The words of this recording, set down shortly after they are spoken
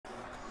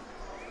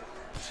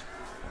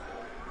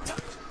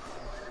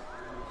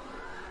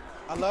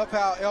I love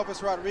how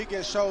Elvis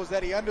Rodriguez shows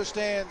that he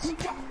understands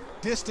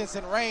distance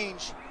and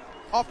range.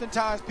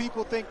 Oftentimes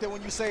people think that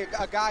when you say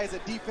a guy is a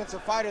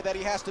defensive fighter that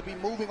he has to be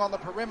moving on the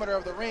perimeter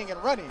of the ring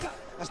and running.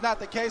 That's not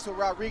the case with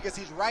Rodriguez.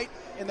 He's right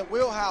in the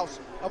wheelhouse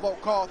of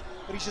Okoth,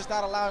 but he's just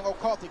not allowing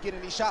Okoth to get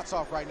any shots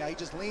off right now. He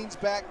just leans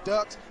back,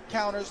 ducks,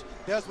 counters,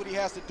 does what he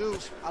has to do.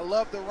 I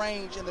love the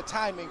range and the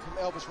timing from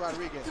Elvis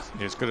Rodriguez.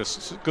 He's got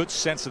a good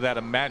sense of that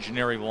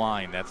imaginary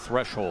line, that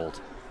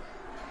threshold.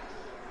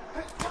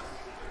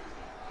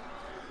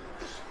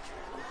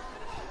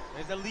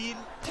 There's the lead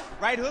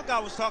right hook I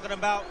was talking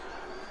about.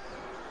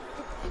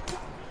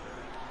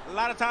 A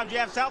lot of times you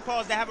have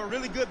southpaws that have a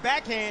really good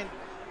backhand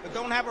but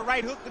don't have a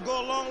right hook to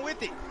go along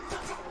with it.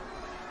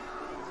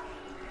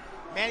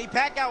 Manny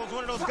Pacquiao was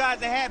one of those guys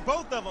that had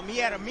both of them. He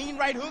had a mean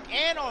right hook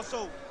and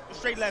also a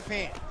straight left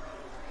hand.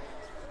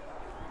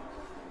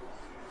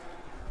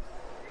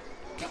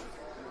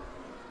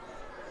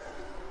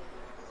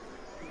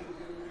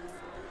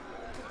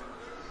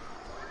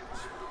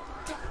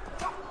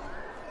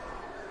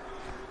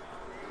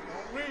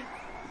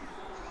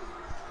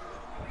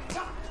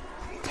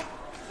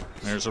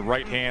 There's a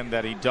right hand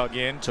that he dug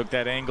in, took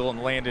that angle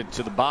and landed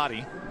to the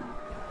body.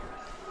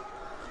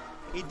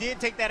 He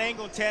did take that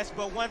angle test,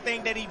 but one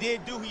thing that he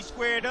did do, he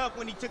squared up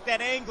when he took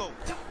that angle.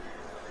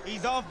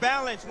 He's off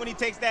balance when he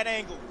takes that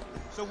angle.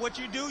 So what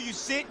you do, you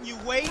sit and you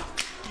wait,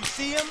 you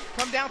see him,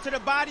 come down to the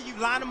body, you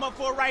line him up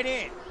for a right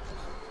hand.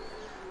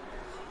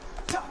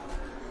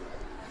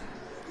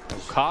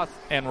 Okoth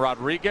and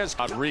Rodriguez.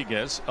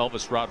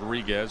 Elvis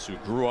Rodriguez, who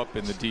grew up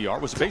in the DR,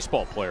 was a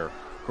baseball player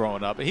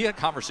growing up. He had a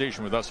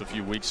conversation with us a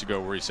few weeks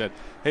ago where he said,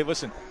 hey,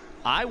 listen,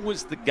 I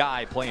was the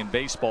guy playing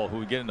baseball who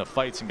would get into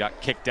fights and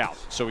got kicked out.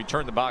 So he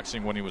turned to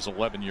boxing when he was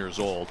 11 years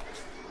old.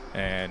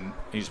 And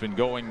he's been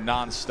going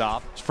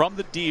nonstop. He's from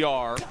the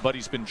DR, but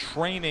he's been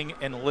training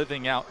and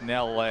living out in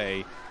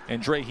LA.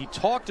 And Dre, he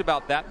talked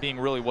about that being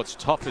really what's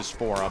toughest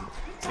for him,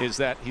 is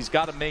that he's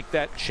got to make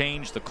that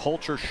change, the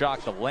culture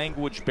shock, the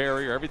language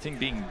barrier, everything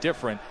being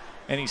different.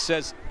 And he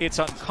says it's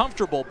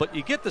uncomfortable, but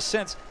you get the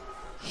sense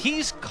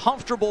he's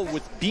comfortable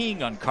with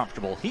being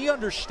uncomfortable. He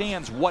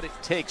understands what it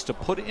takes to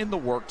put in the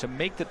work, to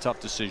make the tough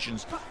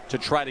decisions, to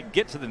try to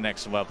get to the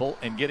next level,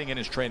 and getting in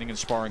his training and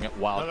sparring at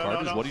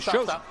Wildcard is what he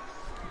shows.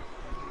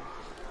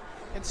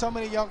 And so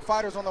many young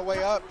fighters on the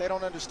way up, they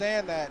don't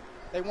understand that.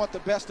 They want the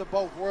best of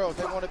both worlds.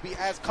 They want to be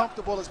as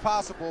comfortable as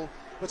possible,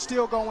 but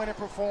still go in and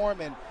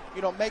perform and,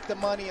 you know, make the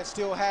money and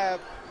still have,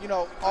 you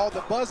know, all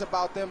the buzz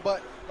about them. But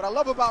what I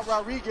love about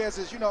Rodriguez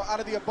is, you know, out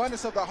of the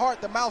abundance of the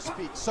heart, the mouth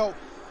speaks. So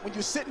when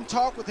you sit and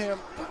talk with him,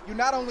 you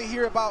not only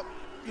hear about,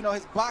 you know,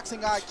 his boxing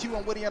IQ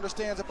and what he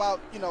understands about,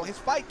 you know, his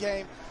fight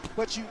game,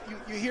 but you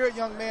hear a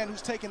young man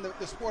who's taking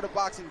the sport of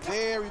boxing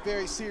very,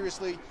 very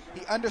seriously.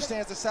 He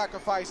understands the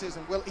sacrifices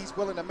and he's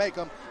willing to make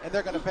them, and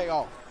they're going to pay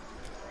off.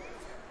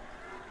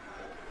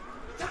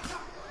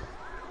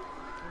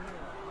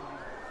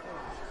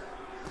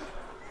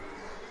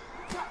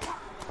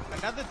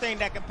 Another thing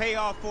that can pay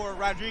off for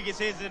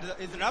Rodriguez is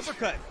an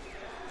uppercut.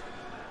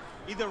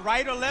 Either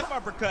right or left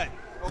uppercut.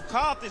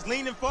 Okoth is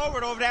leaning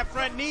forward over that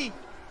front knee,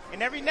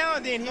 and every now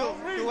and then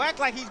he'll act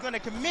like he's going to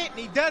commit, and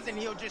he doesn't.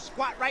 He'll just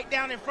squat right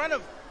down in front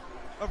of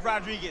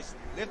Rodriguez.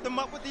 Lift him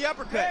up with the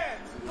uppercut.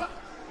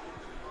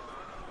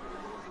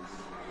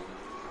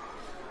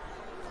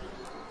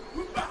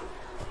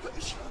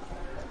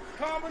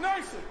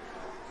 Combination.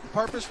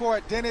 Purpose for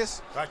it,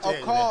 Dennis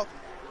Okoth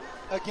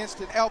against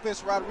an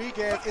Elvis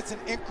Rodriguez. It's an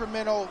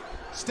incremental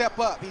step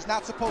up. He's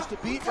not supposed to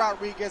beat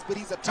Rodriguez, but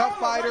he's a tough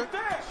fighter.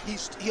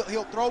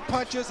 He'll throw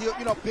punches,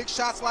 you know, big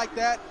shots like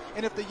that.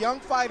 And if the young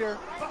fighter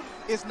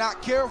is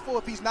not careful,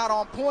 if he's not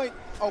on point,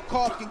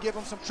 Okoth can give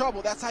him some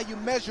trouble. That's how you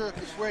measure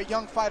where a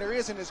young fighter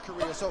is in his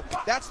career. So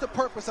that's the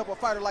purpose of a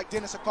fighter like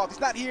Dennis Okoth.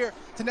 He's not here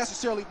to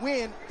necessarily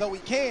win, though he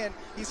can.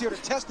 He's here to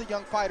test the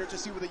young fighter to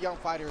see where the young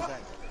fighter is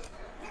at.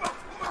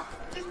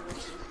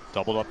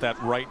 Doubled up that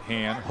right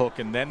hand hook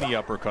and then the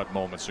uppercut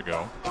moments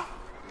ago.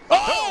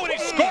 Oh, and he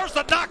scores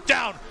the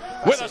knockdown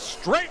with a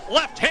straight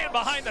left hand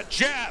behind the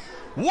jab.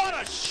 What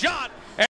a shot.